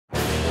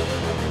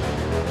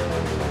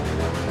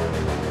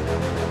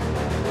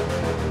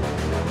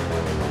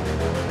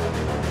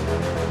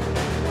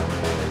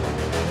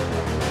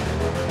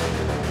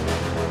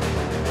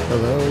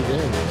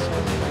again.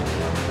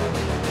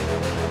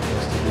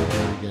 Nice to be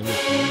here again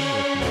with you.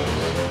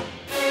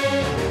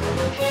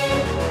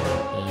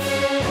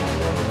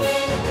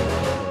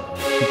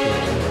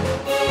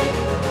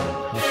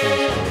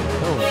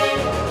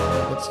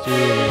 Let's do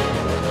another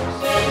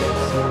test. It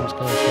seems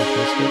kind of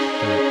simplistic,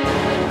 but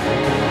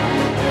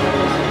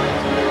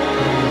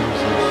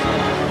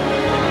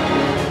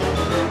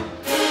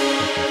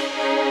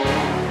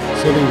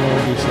city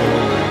won't be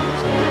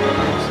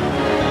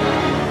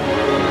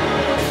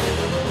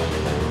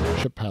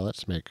ship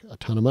pilots make a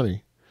ton of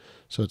money,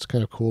 so it's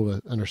kind of cool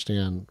to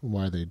understand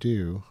why they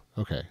do.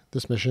 Okay,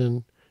 this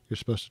mission, you're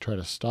supposed to try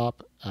to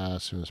stop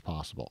as soon as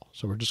possible.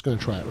 So we're just going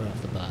to try it right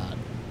off the bat.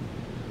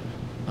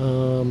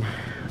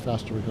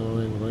 Faster we're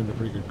going at a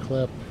pretty good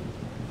clip,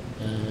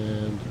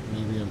 and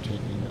maybe I'm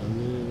taking a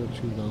little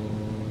too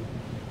long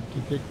to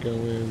get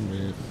going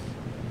with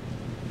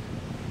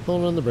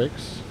pulling on the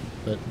brakes,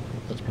 but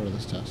that's part of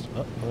this test.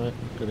 Oh, alright,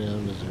 go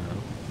down to 0.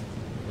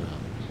 What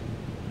happens?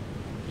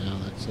 Now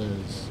that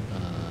says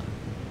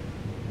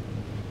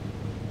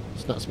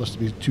it's not supposed to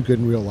be too good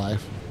in real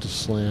life to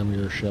slam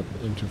your ship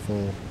into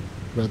full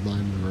red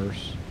line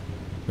reverse,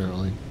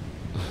 apparently.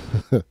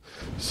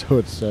 So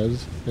it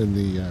says in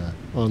the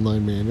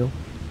online manual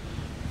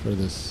for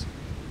this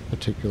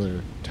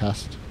particular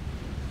test.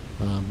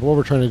 But what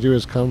we're trying to do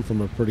is come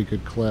from a pretty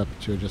good clip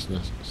to just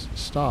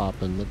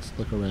stop, and let's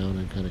look around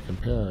and kind of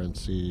compare and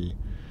see.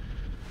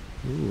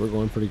 Ooh, we're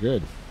going pretty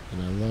good.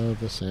 And I love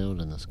the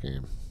sound in this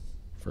game,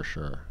 for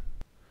sure.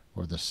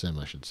 Or the sim,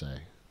 I should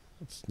say.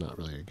 It's not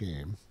really a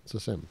game, it's a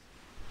sim.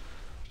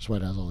 Just why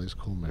it has all these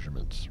cool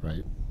measurements,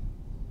 right?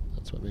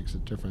 That's what makes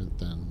it different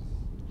than,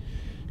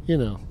 you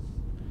know,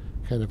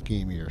 kind of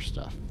gamier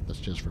stuff that's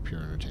just for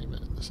pure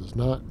entertainment. This is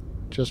not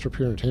just for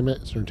pure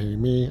entertainment. It's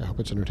entertaining me. I hope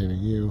it's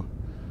entertaining you.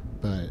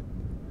 But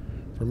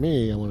for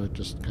me, I want to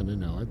just kind of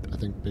know. I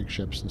think big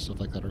ships and stuff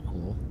like that are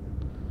cool.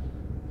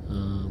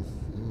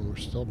 We're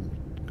still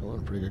going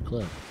a pretty good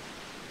clip.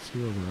 Let's see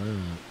where we're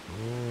at.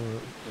 Oh,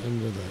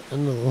 end of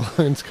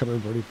the line's coming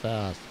pretty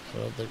fast. I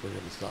don't think we're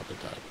going to stop in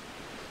time.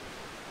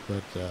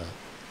 But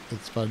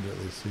it's fun to at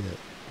least see it.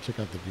 Check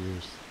out the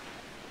views.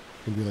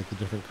 You can be like the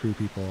different crew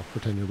people,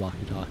 pretend you're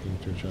walkie-talking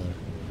to each other,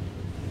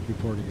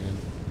 reporting in.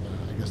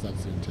 I guess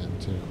that's the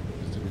intent too,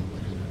 is to be able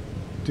to kind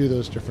of do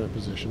those different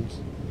positions.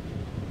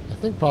 I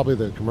think probably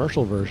the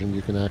commercial version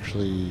you can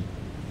actually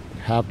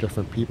have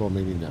different people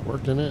maybe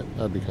networked in it.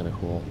 That'd be kind of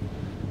cool.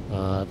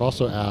 I've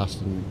also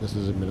asked, and this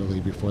is admittedly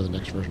before the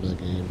next version of the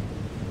game,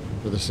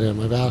 for the sim,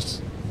 I've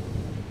asked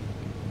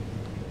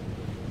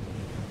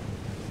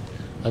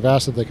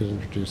if they could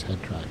introduce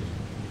head tracking.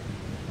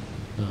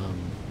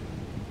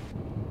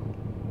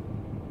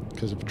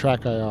 Because if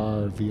Track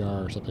IR,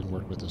 VR, or something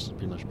worked with this, would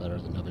be much better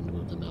than having to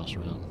move the mouse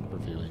around for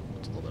viewing.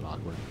 It's a little bit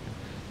awkward.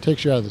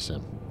 Takes you out of the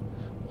sim.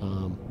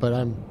 But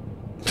I'm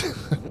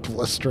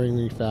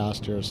blisteringly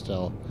fast here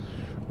still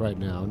right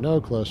now. No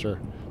closer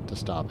to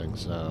stopping,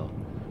 so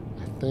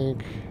I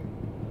think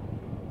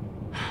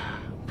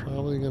I'm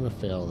probably going to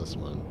fail this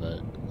one, but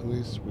at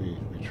least we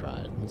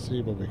tried. Let's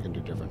see what we can do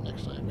different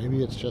next time.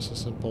 Maybe it's just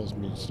as simple as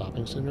me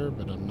stopping sooner,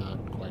 but I'm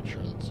not quite sure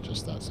it's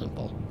just that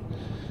simple.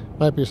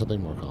 Might be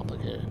something more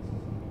complicated.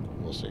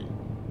 We'll see.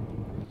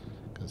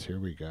 Because here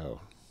we go.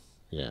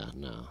 Yeah,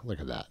 no. Look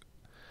at that.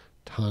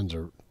 Tons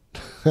of...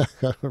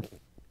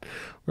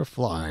 We're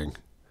flying.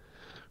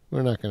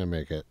 We're not going to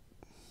make it.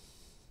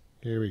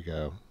 Here we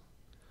go.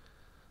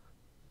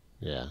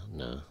 Yeah,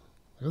 no.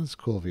 Look at this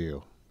cool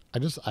view. I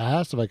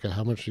asked if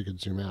how much you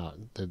could zoom out.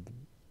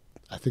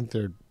 I think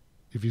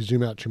if you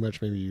zoom out too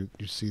much, maybe you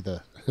see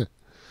the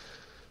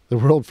the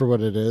world for what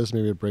it is.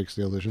 Maybe it breaks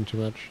the illusion too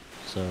much.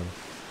 So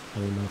I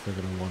don't know if they're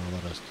going to want to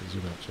let us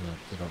zoom out too much.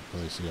 They don't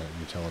really see a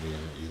utility in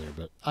it either,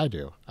 but I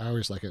do. I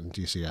always like it in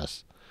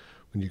DCS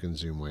when you can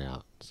zoom way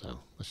out. So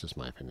that's just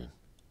my opinion.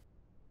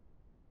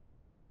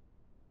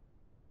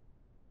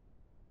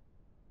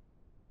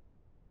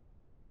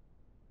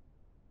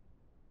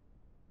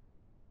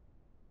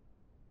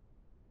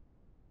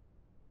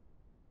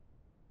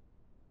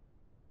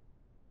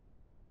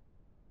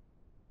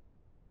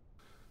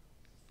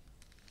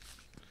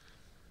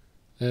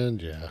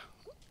 And yeah,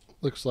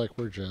 looks like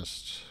we're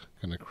just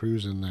going to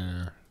cruise in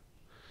there.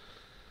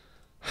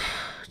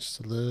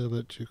 Just a little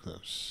bit too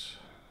close.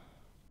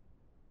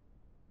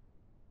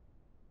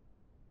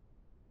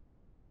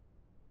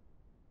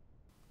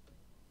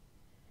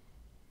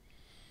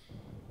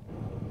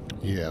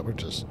 Yeah,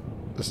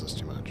 this is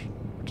too much.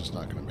 We're just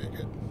not going to make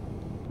it.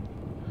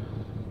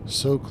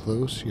 So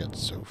close, yet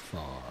so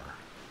far.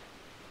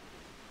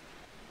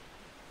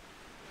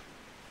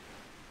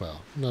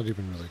 Well, not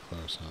even really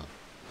close,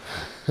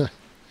 huh?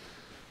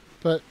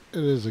 But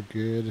it is a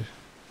good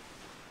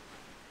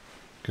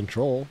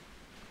control.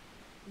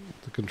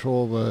 The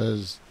control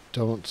was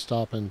don't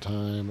stop in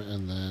time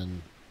and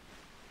then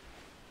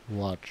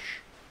watch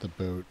the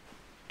boat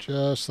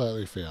just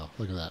slightly fail.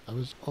 Look at that. I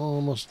was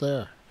almost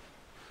there.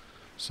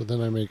 So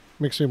then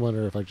makes me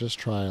wonder if I just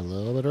try a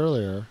little bit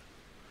earlier,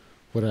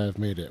 would I have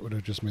made it? Would it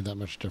have just made that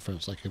much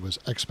difference? Like it was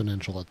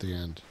exponential at the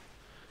end.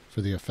 for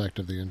the effect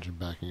of the engine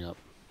backing up.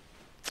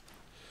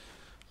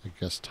 I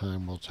guess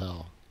time will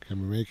tell.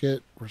 Can we make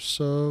it? We're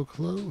so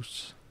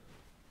close.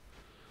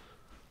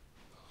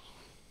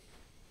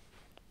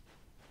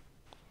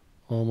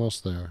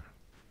 Almost there.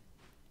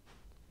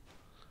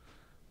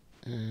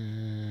 And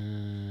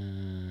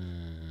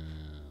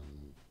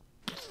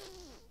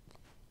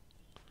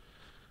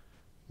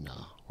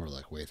no, we're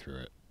like way through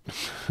it.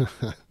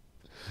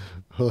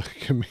 Well,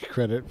 give me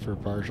credit for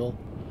partial.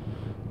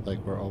 Like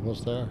we're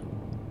almost there.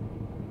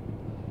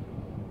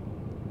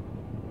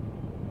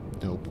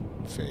 Nope.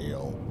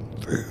 Fail.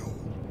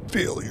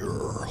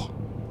 Failure.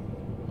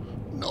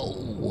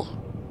 No.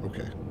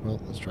 Okay. Well,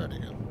 let's try it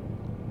again.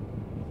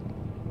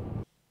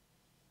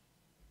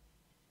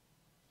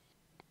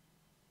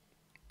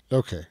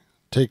 Okay.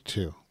 Take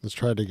two. Let's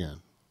try it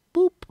again.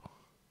 Boop.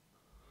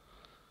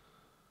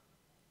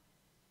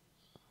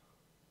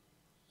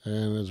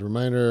 And as a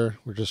reminder,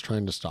 we're just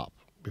trying to stop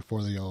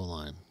before the yellow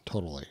line.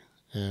 Totally.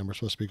 And we're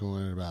supposed to be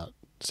going at about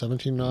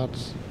 17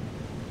 knots.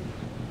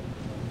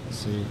 Let's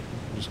see.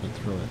 I'm just going to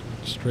throw it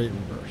straight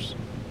in reverse.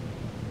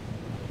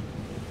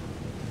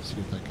 See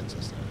if that gets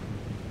us there.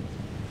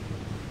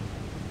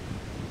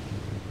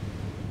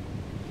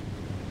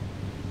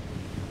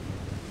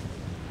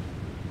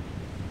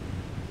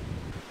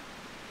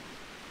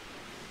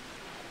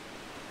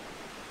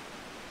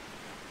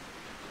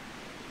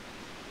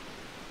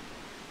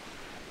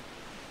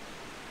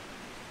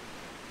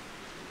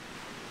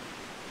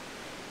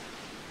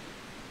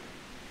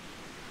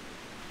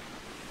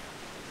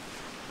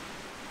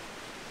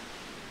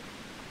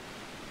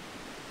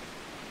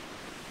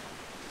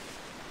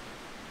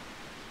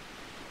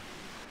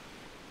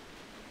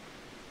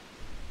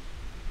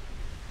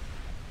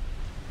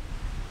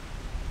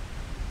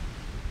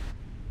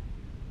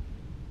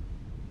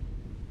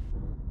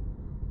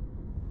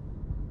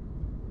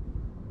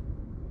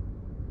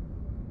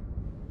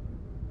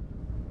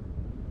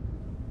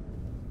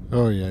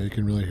 Oh yeah, you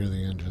can really hear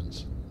the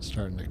engines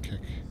starting to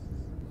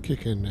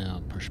kick in now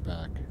and push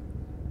back.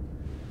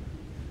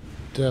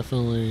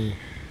 Definitely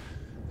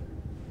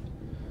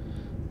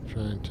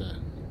trying to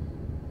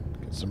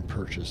get some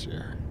purchase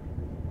here.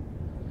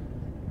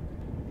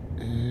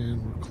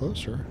 And we're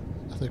closer.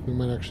 I think we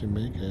might actually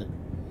make it.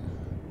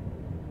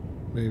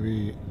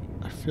 Maybe,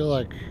 I feel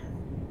like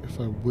if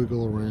I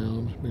wiggle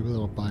around, maybe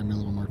that'll buy me a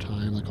little more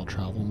time, like I'll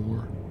travel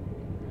more.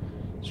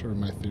 Sort of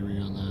my theory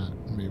on that.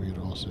 Maybe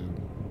it'll also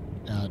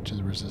add to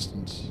the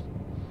resistance.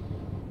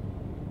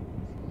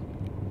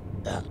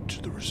 Add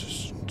to the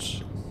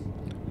resistance.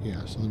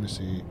 Yeah, so let me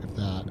see if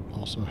that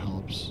also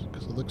helps,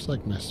 because it looks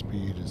like my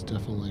speed is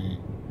definitely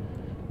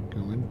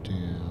going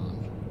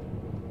down.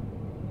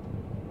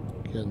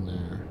 Getting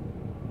there.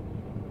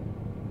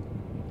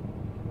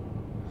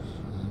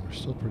 We're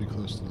still pretty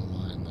close to the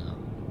line, though.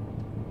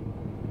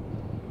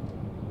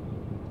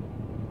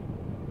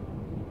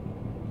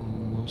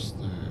 Almost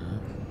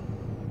there.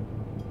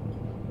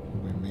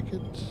 Will we make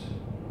it?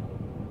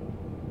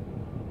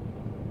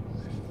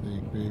 I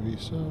think maybe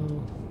so.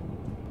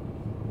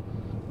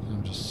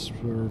 I'm just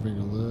swerving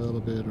a little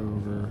bit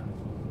over.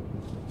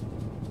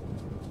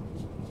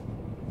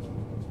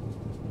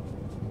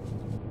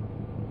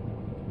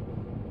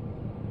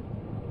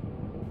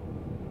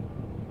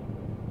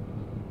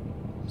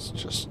 Let's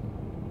just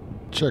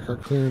check our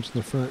clearance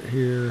in the front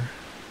here.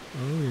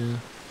 Oh yeah.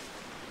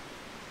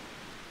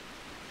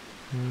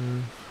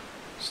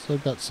 Still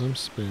got some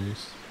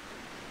space.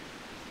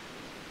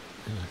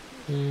 And I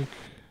think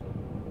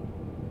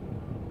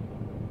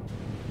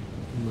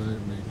we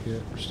might make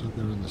it. We're still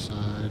good on the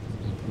side.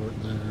 Port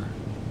there.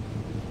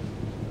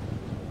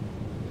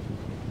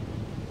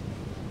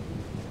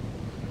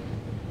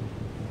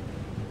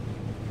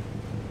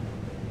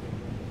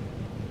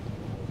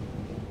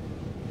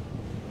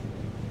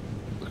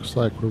 Looks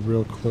like we're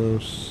real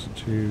close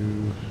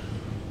to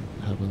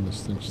having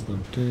this thing slow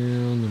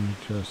down. Let me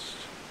just...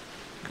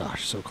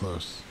 Gosh, so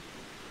close.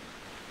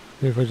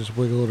 Maybe if I just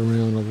wiggle it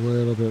around a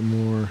little bit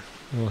more,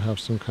 it'll have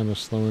some kind of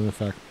slowing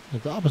effect.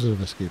 Like the opposite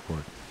of a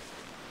skateboard.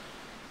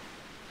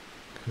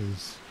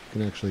 Because you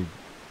can actually...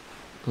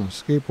 On a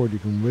skateboard, you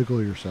can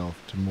wiggle yourself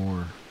to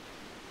more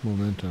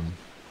momentum.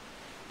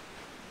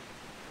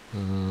 But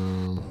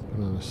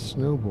on a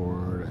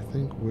snowboard, I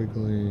think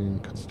wiggling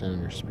cuts down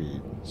your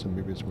speed. So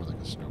maybe it's more like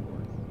a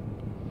snowboard.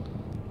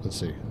 Let's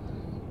see.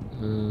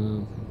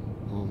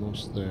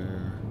 Almost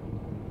there.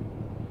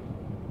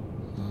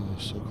 Oh,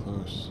 so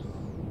close.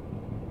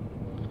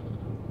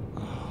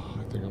 Oh,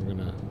 I think I'm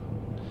gonna...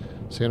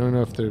 See, I don't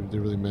know if they're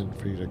really meant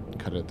for you to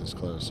cut it this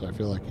close. So I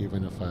feel like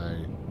even if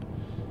I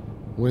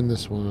win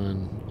this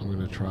one, I'm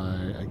gonna try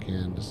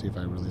again to see if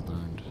I really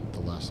learned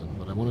the lesson.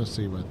 But I want to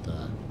see what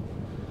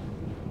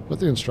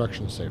the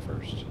instructions say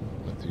first.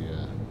 What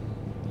the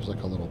there's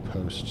like a little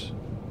post.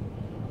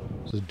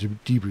 It's a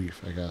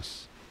debrief, I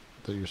guess,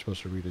 that you're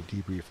supposed to read a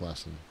debrief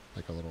lesson,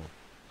 like a little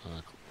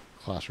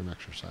classroom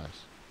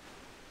exercise.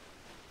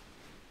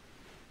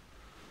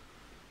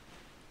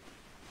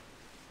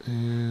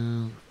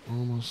 And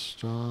almost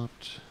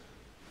stopped.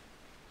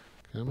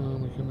 Come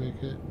on, we can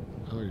make it.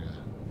 Oh yeah.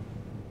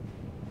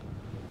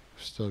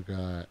 still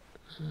got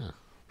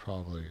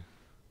probably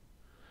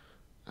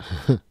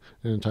an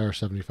entire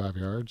 75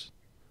 yards.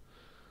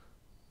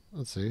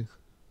 Let's see.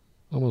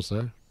 Almost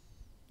there.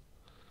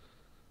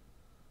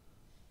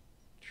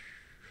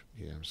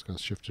 Yeah, I'm just going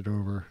to shift it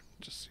over.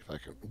 Just see if I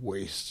can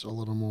waste a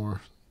little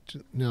more.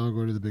 Now I'll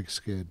go to the big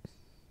skid.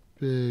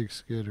 Big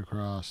skid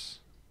across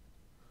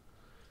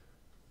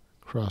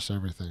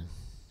everything.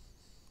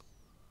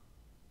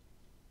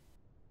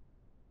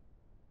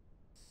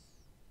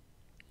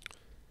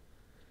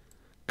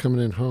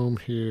 Coming in home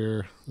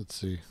here. Let's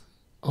see.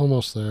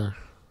 Almost there.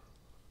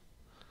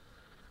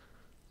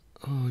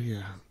 Oh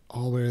yeah.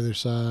 All the way to the other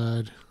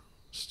side.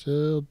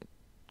 Still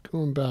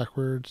going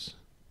backwards.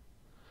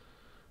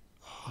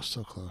 Oh,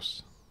 so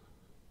close.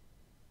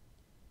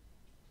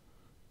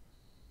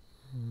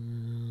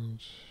 And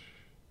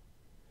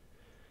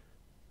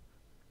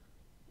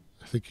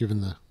I think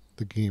even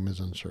the game is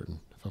uncertain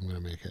if I'm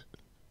going to make it.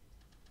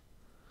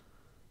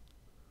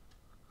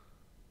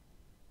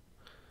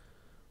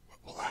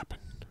 What will happen?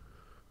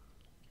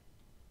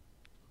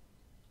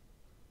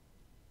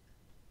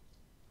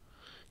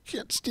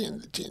 Can't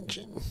stand the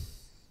tension.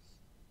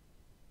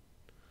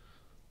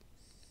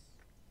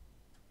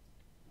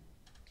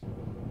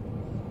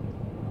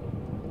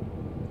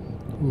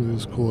 Ooh,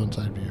 this is cool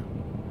inside view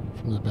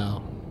from the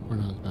bow. Or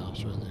not the bow,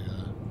 sorry,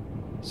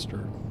 the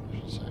stern, I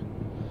should say.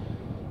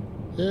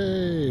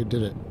 Yay,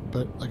 did it.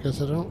 But like I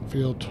said, I don't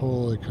feel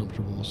totally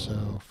comfortable.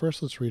 So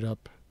first let's read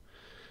up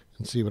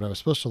and see what I was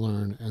supposed to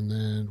learn, and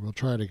then we'll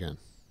try it again.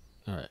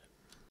 All right.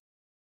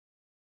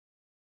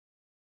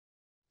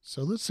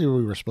 So let's see what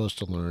we were supposed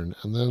to learn,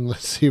 and then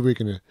let's see if we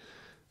can,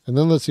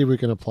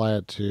 apply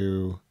it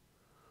to.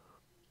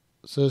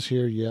 It says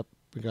here, yep,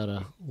 we got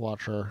a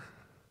watcher.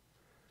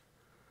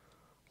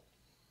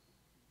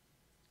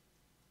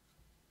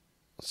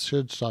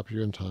 Should stop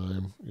you in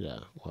time. Yeah,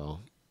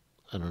 well,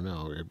 I don't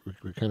know.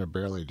 We kind of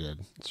barely did.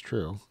 It's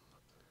true.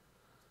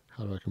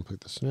 How do I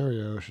complete the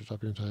scenario? Should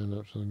stop you in time.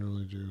 That's what I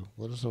normally do.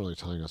 Well, it isn't really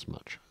telling us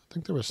much. I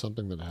think there was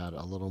something that had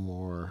a little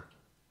more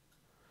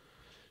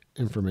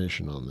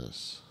information on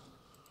this.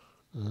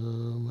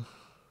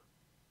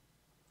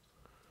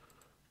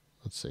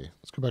 Let's see.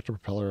 Let's go back to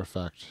propeller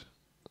effect.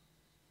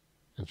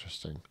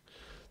 Interesting.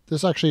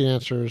 This actually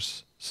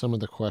answers some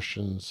of the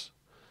questions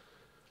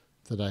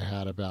that I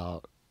had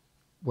about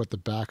what the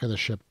back of the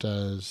ship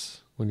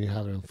does when you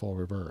have it in full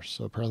reverse.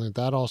 So apparently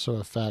that also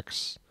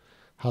affects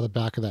how the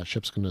back of that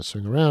ship's going to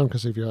swing around,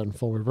 because if you have it in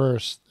full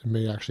reverse, it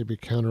may actually be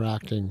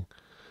counteracting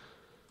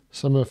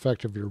some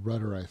effect of your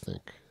rudder, I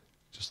think.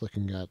 Just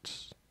looking at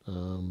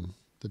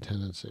the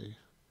tendency.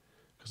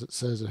 Because it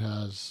says it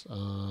has,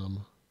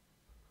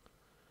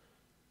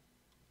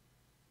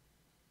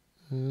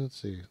 let's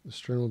see, the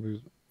stern will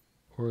be,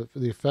 or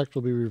the effect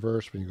will be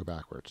reversed when you go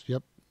backwards.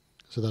 Yep.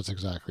 So that's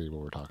exactly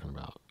what we're talking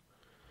about.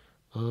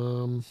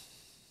 I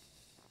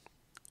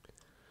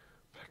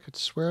could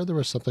swear there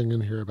was something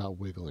in here about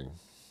wiggling.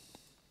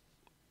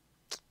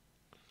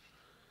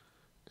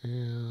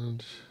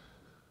 And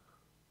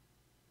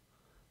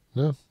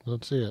no,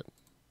 don't see it.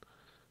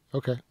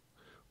 Okay.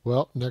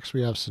 Well, next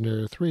we have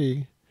scenario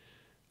 3.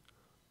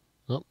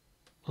 Oh,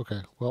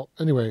 okay. Well,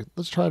 anyway,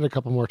 let's try it a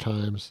couple more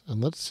times,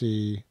 and let's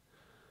see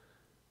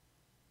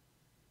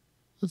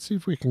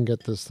if we can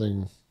get this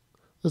thing.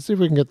 Let's see if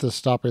we can get this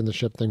stopping the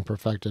ship thing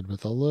perfected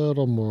with a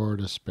little more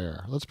to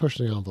spare. Let's push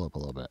the envelope a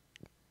little bit.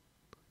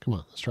 Come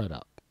on, let's try it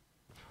out.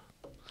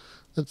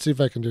 Let's see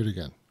if I can do it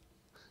again.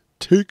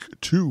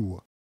 Take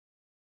 2.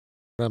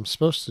 What I'm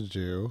supposed to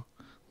do,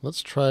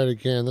 let's try it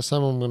again. This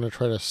time I'm going to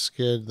try to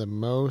skid the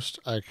most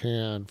I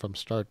can from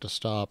start to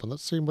stop. And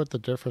let's see what the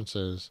difference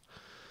is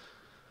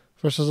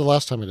versus the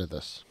last time I did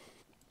this.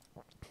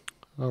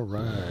 All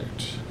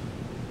right.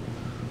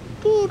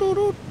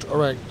 All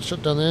right,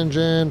 shut down the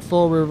engine,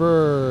 full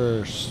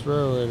reverse,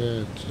 throw it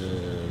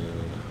into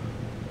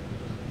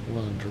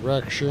one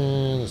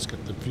direction. Let's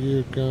get the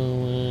view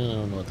going. I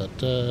don't know what that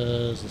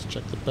does. Let's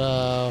check the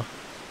bow.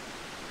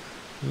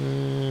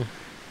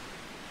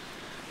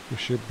 We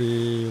should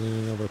be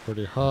leaning over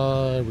pretty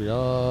hard. We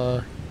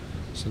are.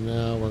 So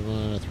now we're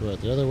going to throw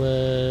it the other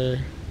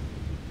way.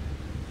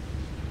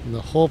 And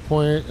the whole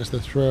point is to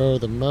throw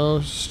the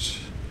most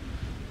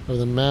of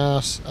the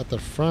mass at the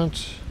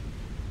front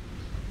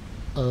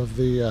of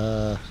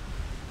the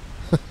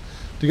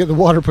to get the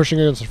water pushing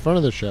against the front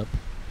of the ship.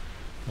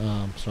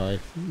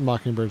 Sorry,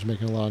 mockingbird's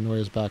making a lot of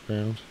noise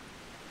background.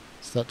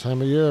 It's that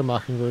time of year.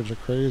 Mockingbirds are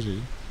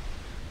crazy.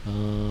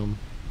 All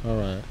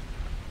right,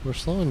 we're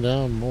slowing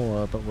down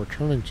more, but we're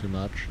turning too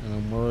much, and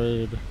I'm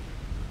worried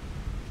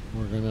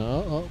we're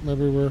gonna.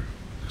 Maybe we're.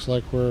 Looks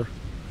like our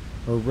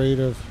rate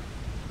of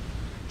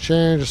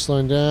change is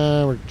slowing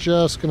down. We're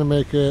just gonna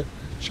make it.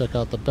 Check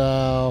out the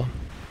bow.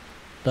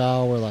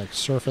 We're like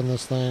surfing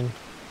this thing.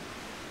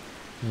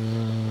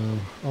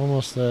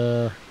 Almost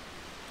there.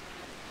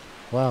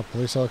 Wow,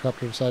 police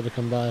helicopter decided to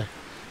come by.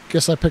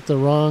 Guess I picked the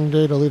wrong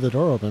day to leave the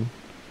door open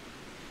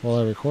while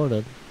I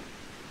recorded.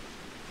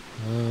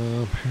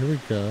 Here we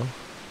go.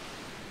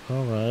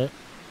 Alright.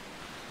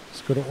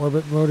 Let's go to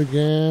orbit mode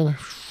again.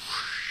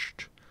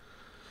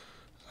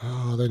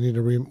 Oh, they need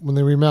to when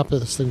they remap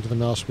this thing to the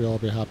mouse wheel, I'll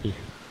be happy.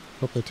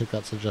 Hope they take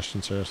that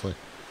suggestion seriously.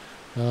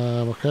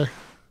 Okay.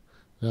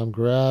 Now I'm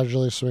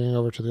gradually swinging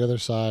over to the other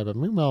side, but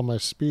meanwhile my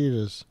speed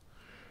is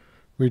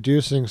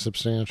reducing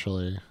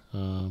substantially.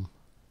 I'm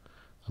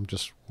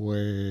just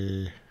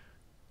way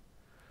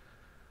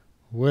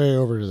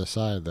over to the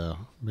side though.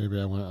 Maybe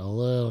I went a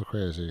little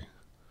crazy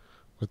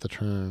with the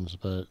turns,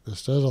 but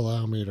this does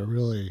allow me to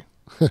really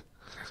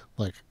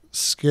like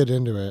skid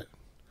into it.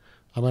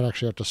 I might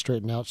actually have to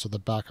straighten out so the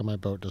back of my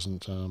boat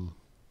doesn't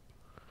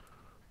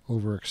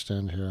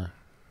overextend here.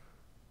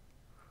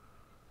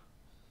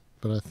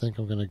 But I think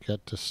I'm going to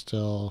get to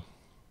still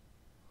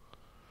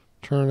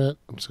turn it.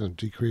 I'm just going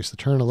to decrease the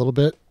turn a little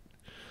bit.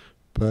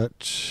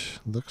 But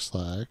looks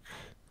like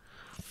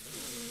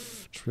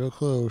it's real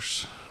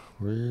close.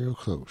 Real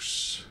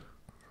close.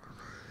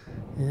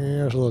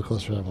 Yeah, it's a little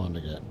closer than I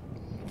wanted to get.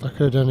 If I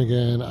could have done it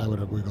again, I would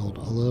have wiggled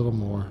a little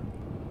more.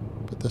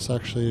 But this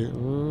actually...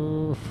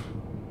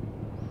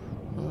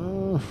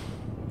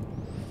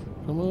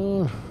 come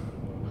on.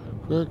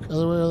 Quick,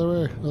 other way, other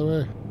way, other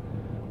way.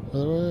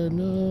 Other way,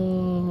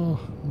 no.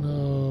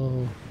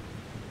 No.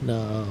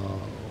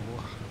 No.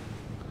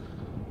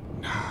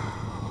 No.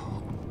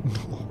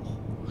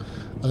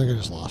 I think I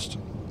just lost.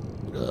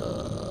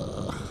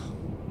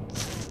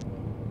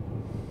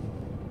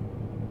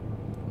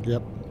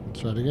 Yep, let's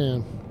try it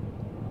again.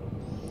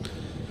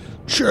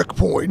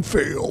 Checkpoint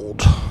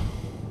failed.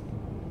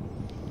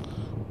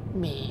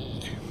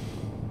 Me.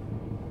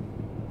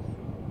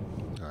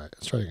 Alright,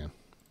 let's try it again.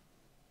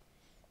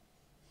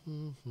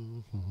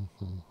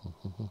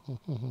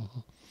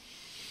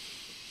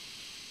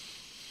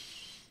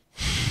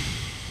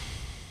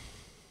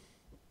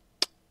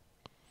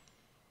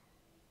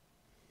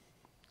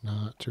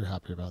 Not too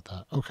happy about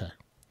that. Okay.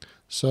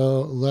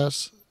 So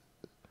less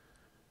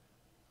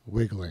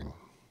wiggling.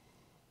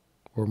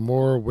 Or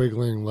more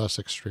wiggling, less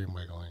extreme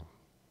wiggling.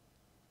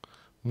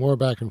 More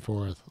back and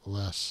forth,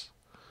 less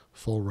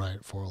full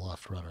right, full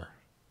left rudder.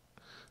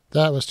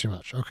 That was too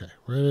much. Okay,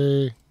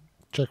 ready,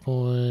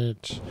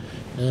 checkpoint,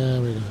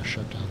 and we're going to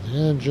shut down the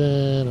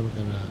engine, and we're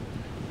going to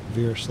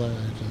veer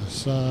slightly to the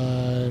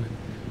side.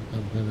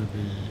 I'm going to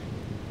be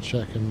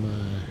checking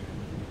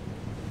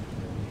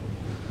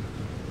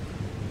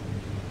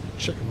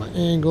my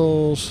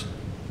angles.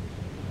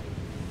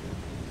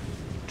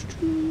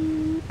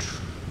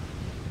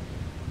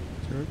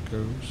 There it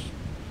goes.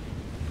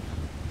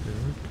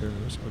 There it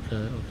goes. Okay,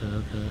 okay,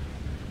 okay.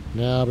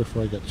 Now,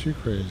 before I get too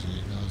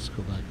crazy, now let's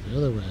go back the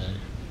other way.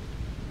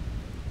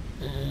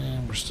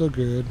 And we're still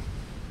good.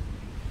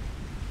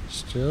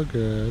 Still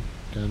good.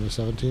 Down to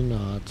 17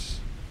 knots.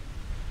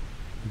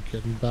 I'm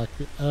getting back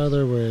the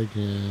other way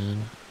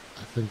again.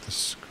 I think the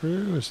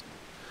screw is...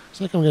 It's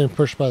like I'm getting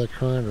pushed by the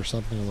current or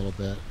something a little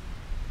bit.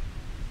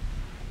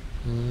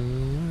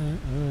 Alright.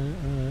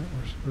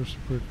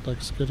 We're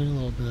like skidding a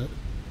little bit.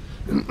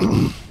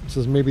 This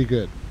is maybe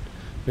good.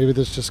 Maybe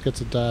this just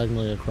gets it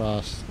diagonally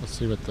across. Let's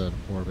see what the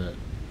orbit.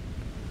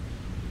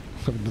 I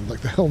haven't done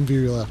like the helm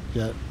view left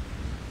yet.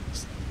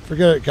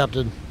 Forget it,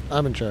 Captain.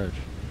 I'm in charge.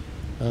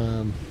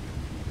 There's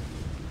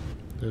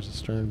a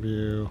stern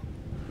view.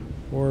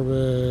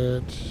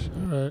 Orbit.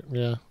 Alright,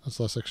 yeah, that's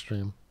less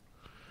extreme.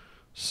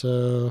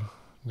 So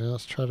now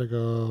let's try to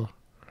go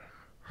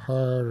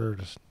harder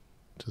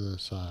to the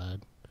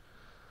side.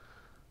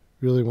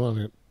 Really want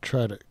to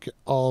try to get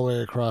all the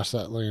way across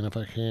that lane if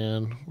I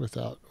can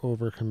without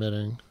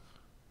overcommitting.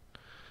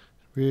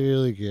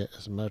 Really get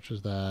as much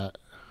as that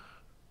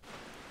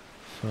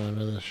front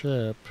of the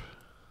ship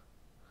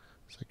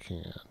as I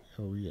can.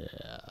 Oh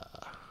yeah.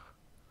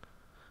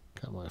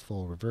 Got my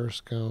full reverse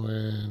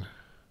going.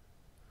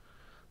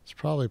 It's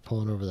probably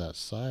pulling over that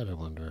side, I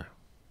wonder.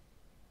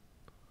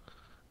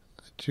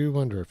 I do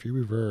wonder if you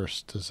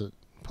reverse, does it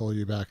pull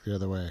you back the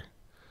other way?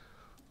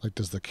 Like,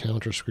 does the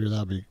counter screw, that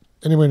would be,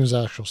 anyone who's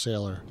an actual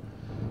sailor,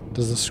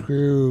 does the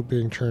screw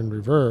being turned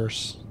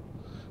reverse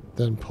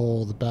then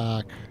pull the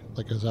back?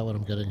 Like, is that what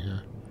I'm getting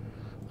here?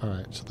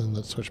 Alright, so then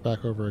let's switch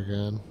back over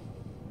again.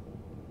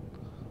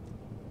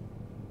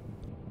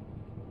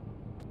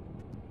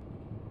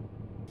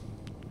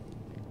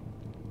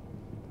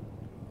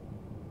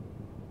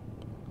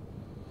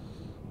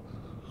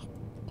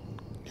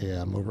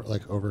 Yeah, I'm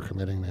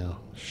overcommitting now.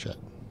 Shit.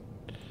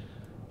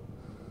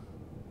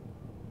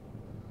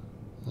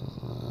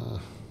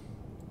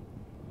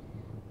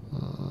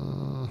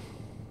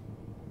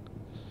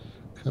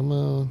 Come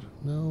on.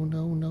 No,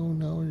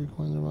 you're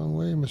going the wrong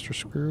way, Mr.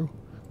 Screw.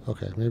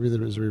 Okay, maybe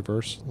there is a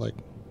reverse, like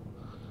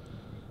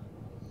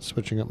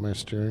switching up my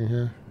steering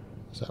here.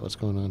 Is that what's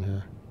going on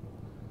here?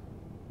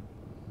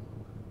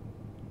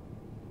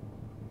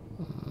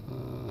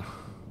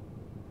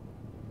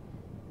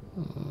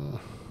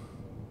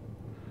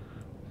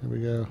 Here we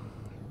go.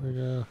 Here we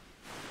go.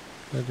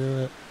 Can I do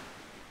it?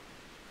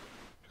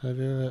 Can I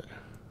do it?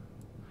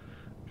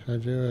 Can I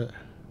do it?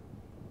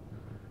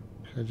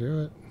 Can I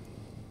do it?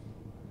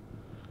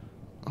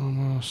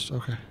 Almost.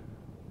 Okay.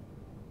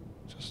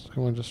 Just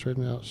come on, just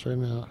straighten out,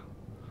 straighten out,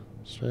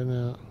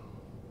 straighten out,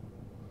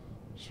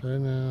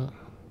 straighten out.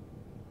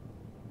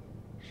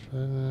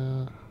 Straighten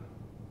it out.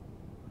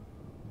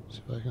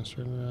 See if I can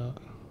straighten it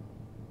out.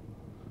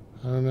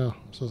 I don't know.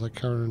 This is like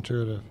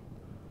counterintuitive.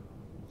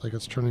 Like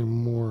it's turning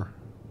more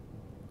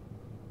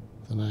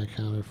than I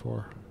accounted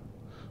for.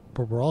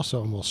 But we're also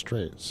almost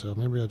straight, so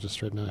maybe I'll just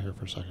straighten out here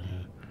for a second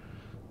here.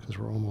 Because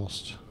we're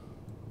almost...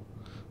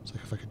 It's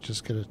like if I could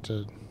just get it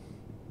to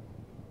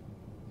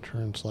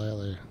turn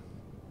slightly,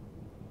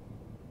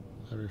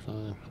 that'd be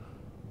fine.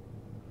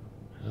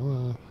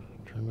 Come on.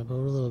 Turn the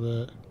boat a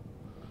little bit.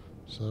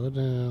 Slow it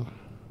down.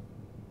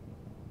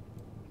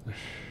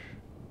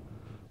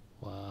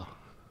 Wow.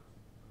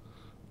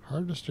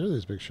 Hard to steer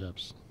these big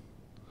ships.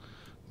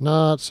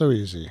 Not so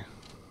easy.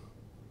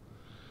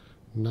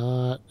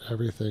 Not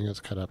everything it's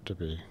cut up to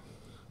be.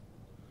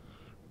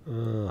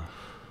 Ugh.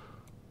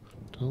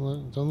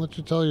 Don't let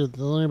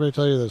anybody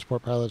tell you that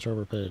port pilots are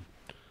overpaid.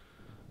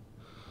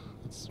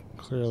 It's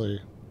clearly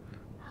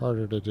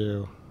harder to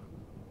do.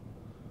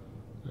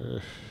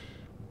 Ugh.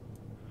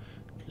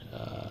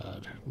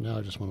 God. Now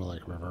I just want to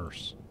like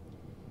reverse.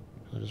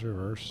 Can I just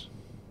reverse?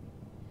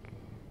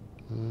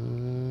 5,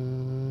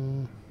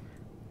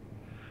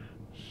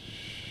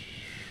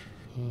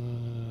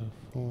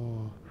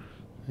 4,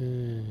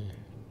 3,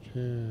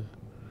 2,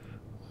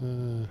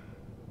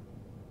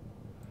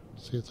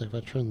 see, it's like if I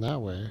turn that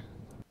way.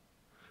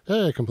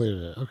 Hey, I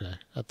completed it. Okay.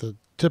 At the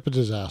tip of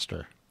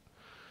disaster.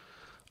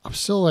 I'm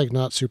still like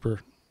not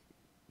super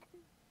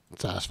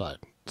satisfied.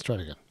 Let's try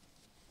it again.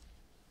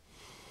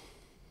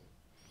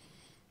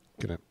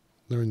 Gonna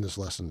learn this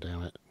lesson,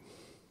 damn it.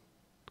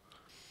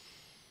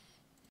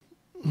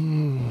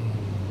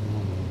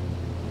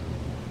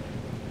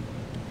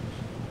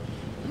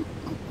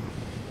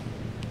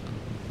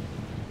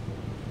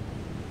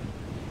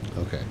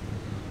 Okay.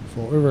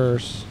 Full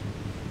reverse.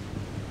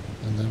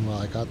 And then while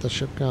I got the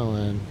ship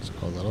going, let's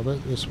go a little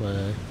bit this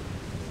way.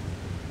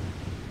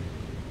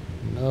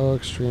 No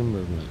extreme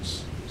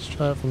movements. Let's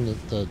try it from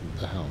the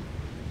helm.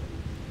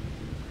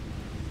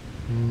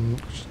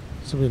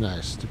 This would be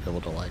nice to be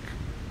able to like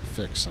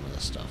fix some of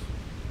this stuff.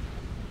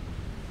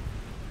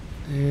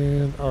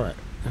 And alright.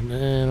 And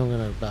then I'm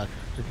gonna back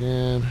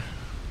again.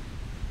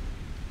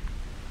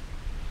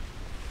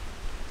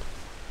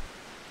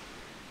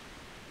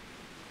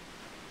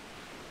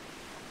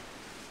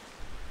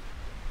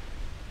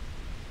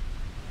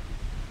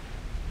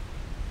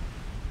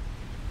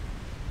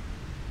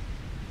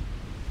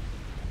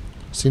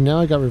 See, now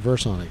I got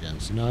reverse on again.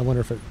 So now I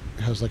wonder if it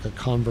has like a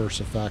converse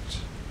effect,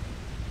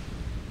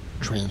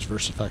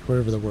 transverse effect,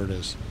 whatever the word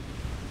is,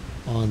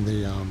 on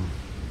the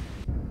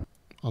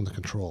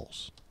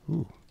controls.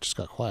 Ooh, just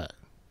got quiet.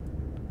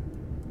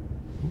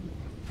 Ooh.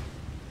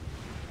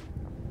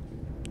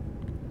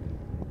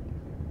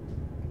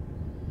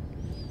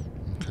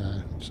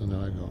 Okay, so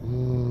now I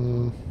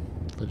go,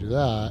 if I do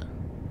that,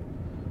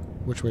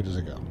 which way does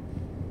it go?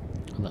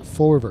 I'm at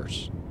full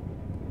reverse.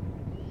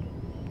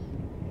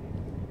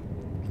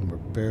 And we're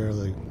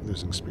barely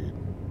losing speed.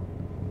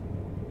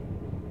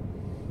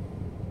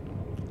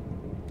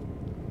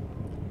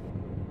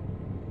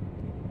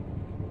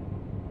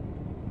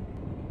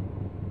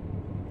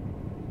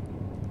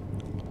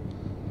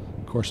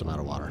 Of course I'm out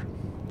of water.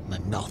 My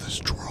mouth is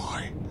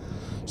dry.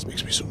 This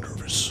makes me so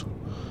nervous.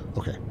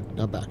 Okay,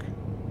 now back.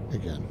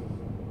 Again.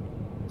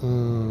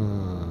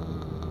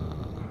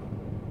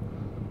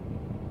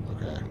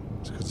 Okay.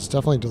 Because it's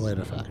definitely delayed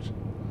effect.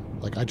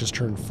 Like I just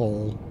turned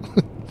full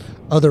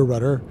other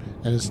rudder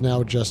and it's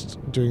now just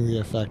doing the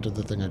effect of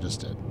the thing I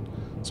just did.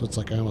 So it's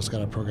like I almost got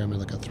to program in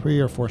like a 3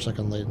 or 4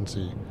 second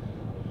latency.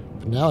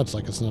 But now it's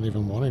like it's not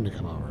even wanting to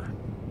come over.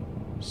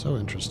 So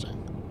interesting.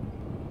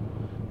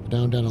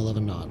 Now I'm down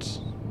 11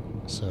 knots.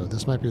 So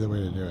this might be the way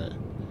to do it.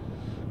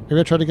 Maybe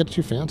I tried to get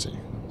too fancy.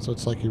 So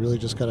it's like you really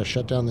just got to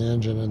shut down the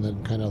engine and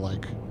then kind of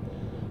like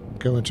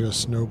go into a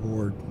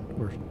snowboard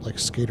or like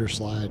skater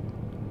slide.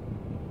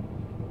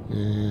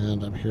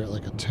 And I'm here at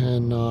like a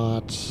 10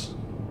 knots.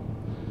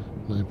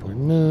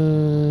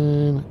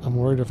 9.9. I'm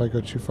worried if I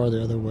go too far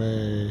the other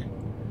way.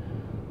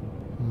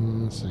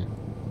 Let's see.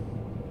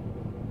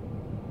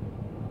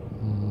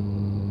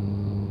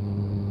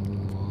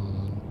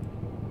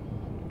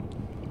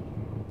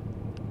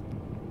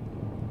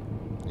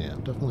 Yeah,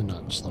 I'm definitely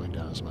not slowing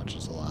down as much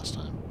as the last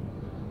time.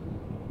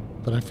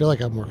 But I feel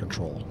like I have more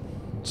control.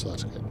 So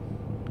that's good.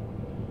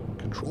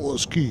 Control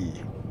is key.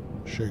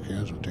 Shake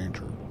hands with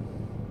danger.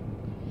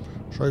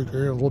 Shake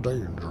hands with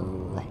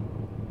danger.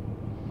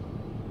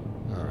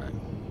 Alright.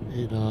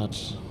 8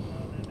 knots.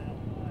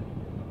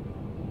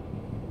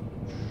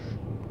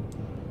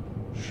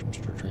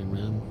 Mr. Train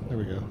Man. There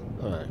we go.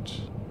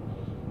 Alright.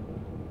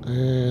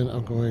 And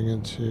I'm going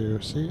into...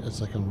 See?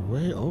 It's like I'm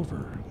way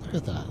over. Look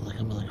at that. Like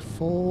I'm like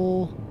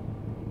full...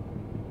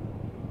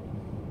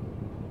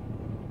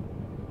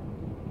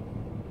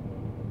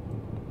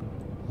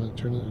 Am I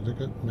turning it? Did I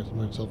get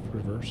myself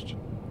reversed?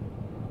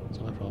 Is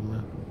that my problem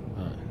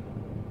now? Alright.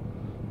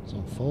 So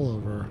I'm full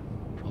over.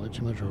 Probably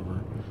too much over.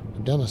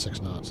 I'm down to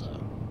 6 knots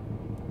though.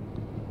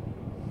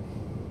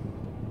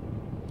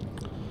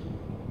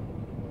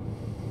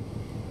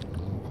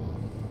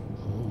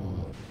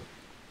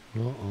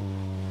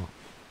 Uh-oh.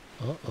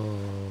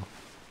 Uh-oh.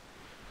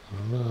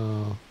 Oh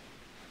no.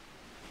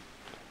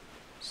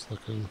 It's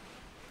looking...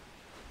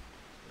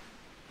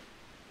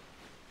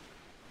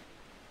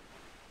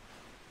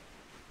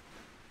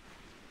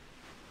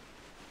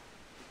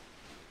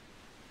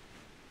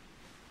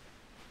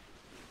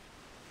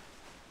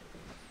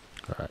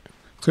 Alright.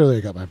 Clearly I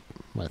got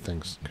my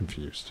things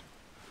confused.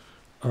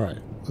 Alright,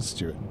 let's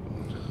do it.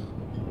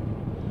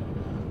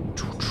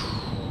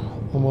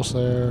 Almost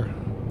there.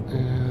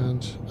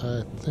 And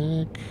I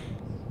think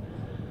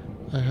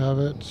I have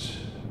it.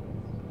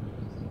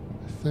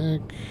 I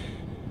think.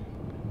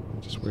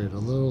 Just wait a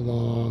little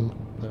long,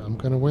 but I'm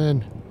gonna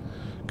win.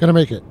 Gonna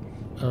make it.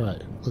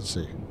 Alright, let's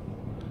see.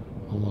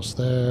 Almost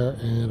there,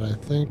 and I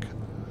think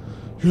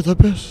you're the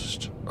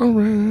best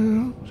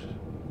around.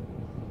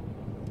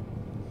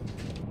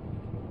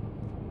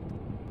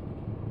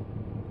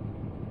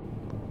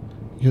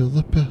 You're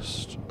the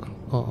best.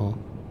 Uh-oh.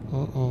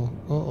 Uh-oh.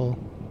 Uh-oh.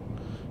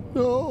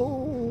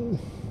 No.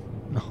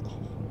 No.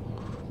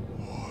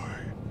 Why?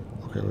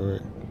 Okay,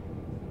 wait.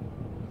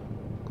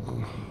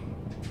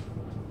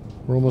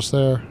 We're almost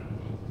there.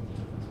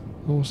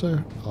 Almost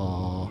there.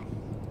 Aw.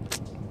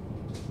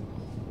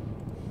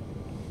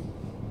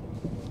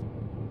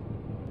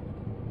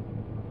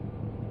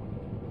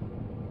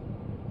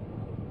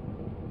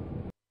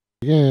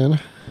 Again.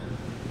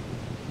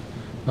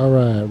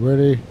 Alright,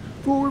 ready?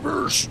 Full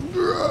reverse.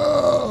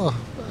 Yeah!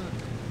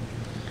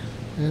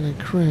 And it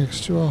cranks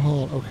to a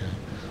halt. Okay.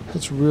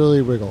 Let's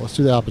really wiggle. Let's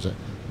do the opposite.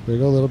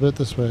 Wiggle a little bit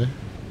this way.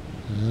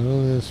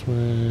 Wiggle this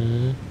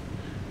way.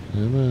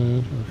 Come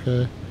on.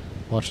 Okay.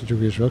 Watch the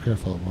degrees real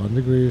careful. 1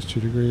 degree,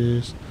 2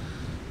 degrees,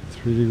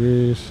 3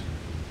 degrees,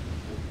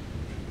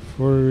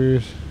 4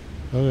 degrees.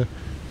 Okay.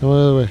 And one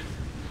other way.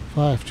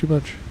 5. Too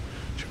much.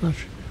 Too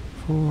much.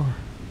 4. Oh,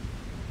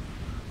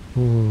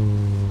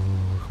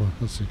 come on.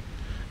 Let's see.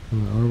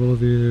 Come on. Orbital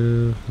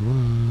view.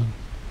 Come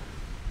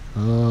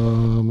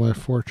on. My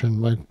fortune.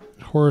 My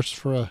horse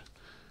for a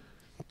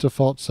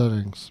default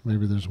settings.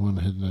 Maybe there's one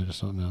hidden. I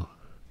just don't know.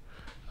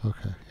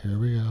 Okay. Here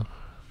we go.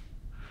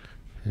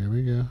 Here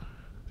we go.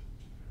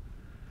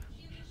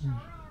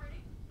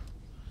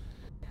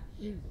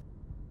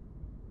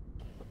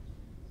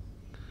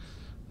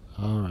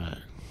 Alright.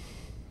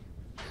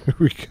 Here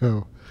we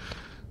go.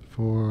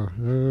 4.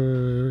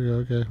 Here we go.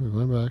 Okay. We're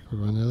going back. We're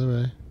going the other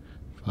way.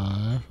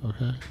 5.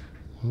 Okay.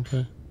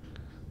 Okay.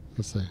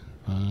 Let's see.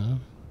 5.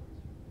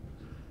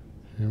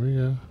 Here we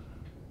go.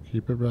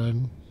 Keep it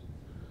riding.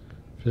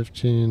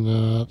 15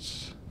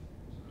 knots.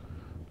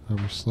 Are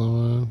we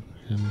slowing?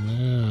 And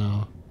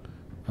now.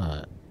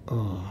 Alright.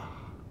 Oh.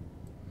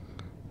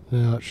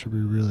 Now it should be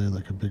really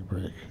like a big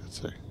break.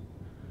 Let's see.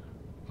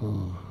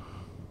 Oh.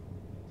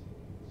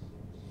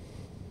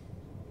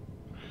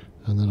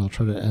 And then I'll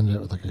try to end it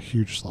with like a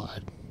huge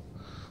slide.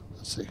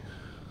 Let's see.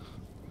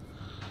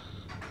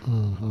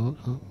 Come on.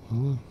 Come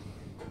on.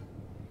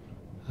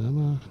 Come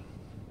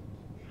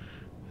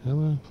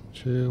on.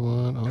 2,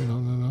 1. Oh,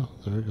 no.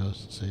 There it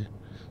goes. See?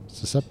 It's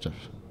deceptive.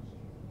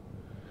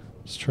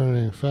 It's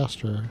turning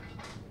faster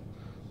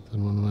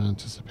than one would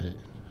anticipate.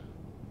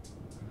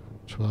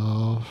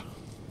 12.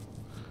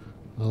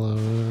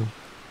 11.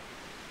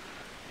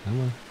 Come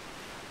on.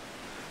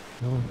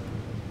 Come on.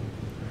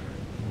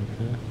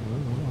 Okay.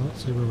 Well,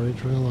 let's see. We're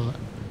wagering a lot.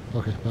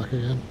 Okay. Back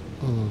again.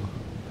 Oh.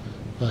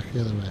 Back the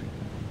other way.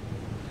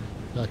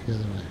 Back the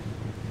other way.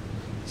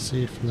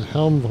 See, from the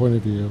helm point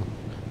of view.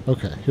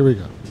 Okay. Here we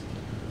go.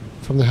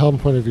 From the helm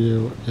point of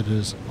view, it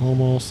is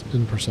almost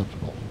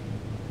imperceptible.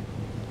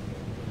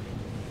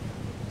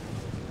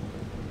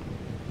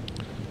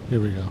 Here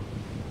we go.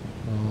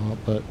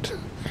 But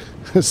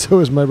so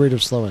is my rate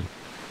of slowing.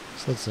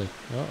 So let's see.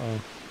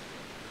 Uh-oh.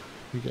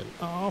 You're getting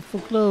awful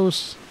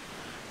close.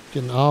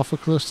 Getting awful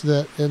close to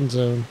that end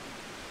zone.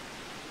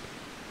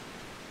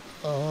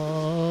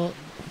 Oh.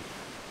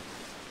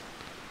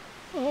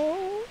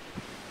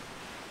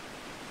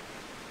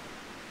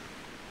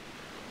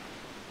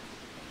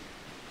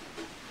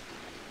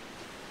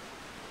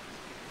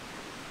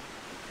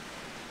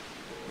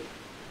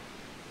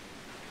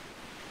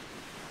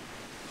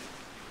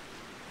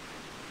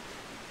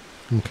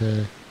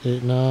 Okay,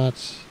 8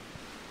 knots,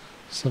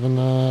 7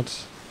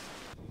 knots.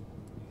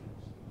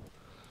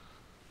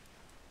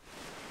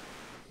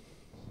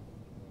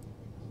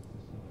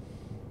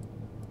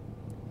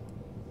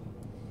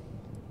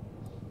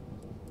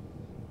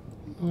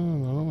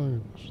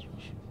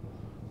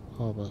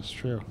 Oh, but it's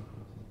true.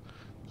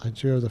 I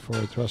do have the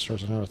forward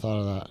thrusters. I never thought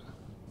of that.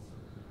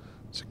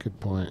 It's a good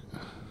point.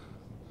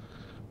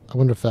 I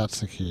wonder if that's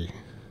the key.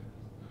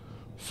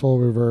 Full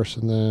reverse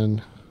and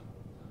then...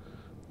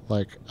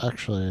 Like,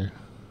 actually,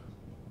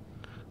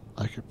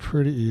 I could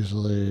pretty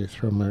easily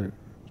throw my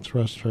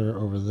thruster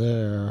over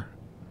there,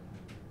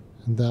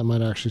 and that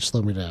might actually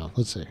slow me down.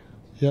 Let's see.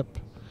 Yep.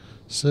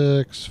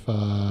 6,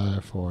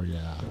 5, 4,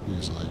 yeah,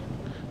 easily.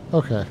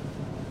 Okay.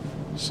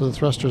 So the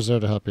thruster's there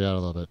to help you out a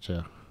little bit,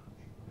 too.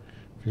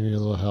 If you need a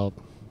little help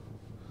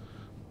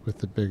with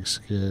the big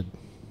skid,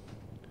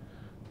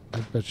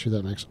 I bet you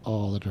that makes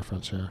all the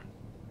difference here.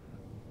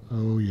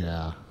 Oh,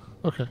 yeah.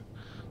 Okay.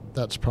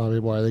 That's probably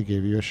why they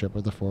gave you a ship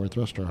with a forward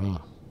thruster, huh?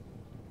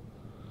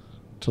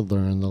 To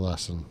learn the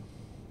lesson.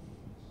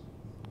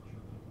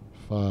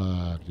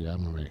 Fuck. Yeah,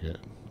 I'm gonna make it.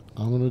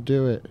 I'm gonna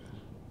do it.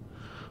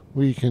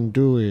 We can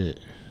do it.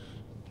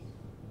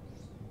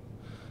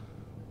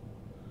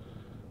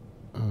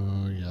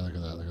 Oh, yeah, look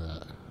at that, look at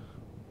that.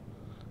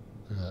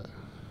 Look at that.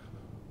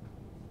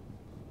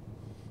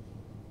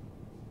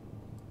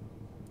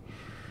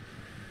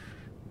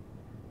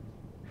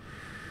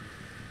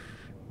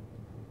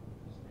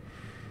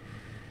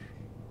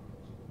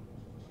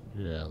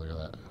 Yeah, look at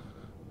that.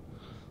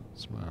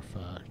 As a matter of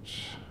fact,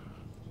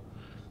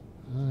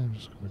 I'm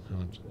just going to go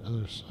into the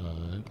other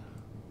side.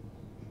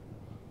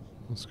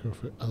 Let's go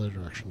for the other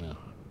direction now.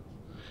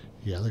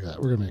 Yeah, look at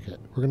that. We're going to make it.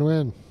 We're going to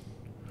win.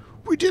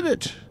 We did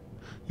it!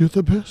 You're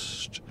the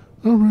best.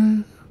 All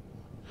right.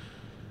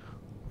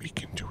 We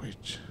can do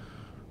it.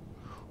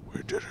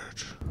 We did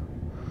it.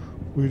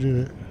 We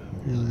did it.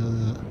 Yeah, look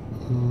at that.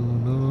 Oh,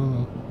 no,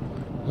 no, no.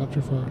 Not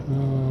too far.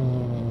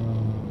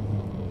 No.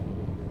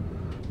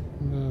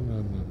 No, no,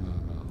 no, no,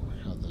 no.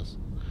 We got this.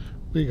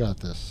 We got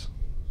this.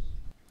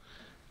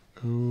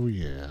 Oh,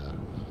 yeah.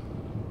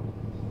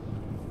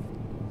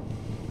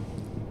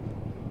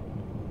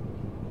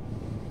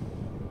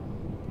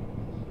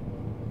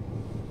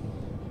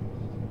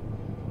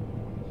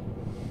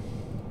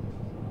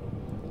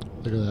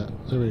 Look at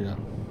that. There we go.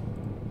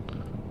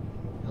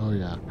 Oh,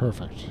 yeah.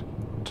 Perfect.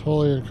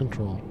 Totally in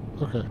control.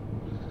 Okay.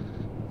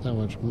 That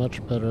went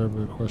much better,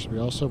 but of course we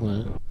also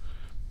went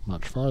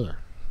much farther.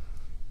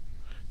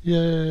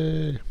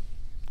 Yay!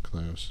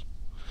 Close.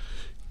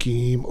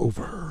 Game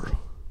over.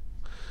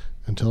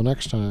 Until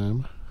next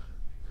time,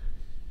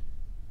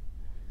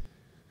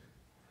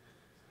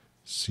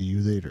 see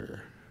you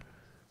later.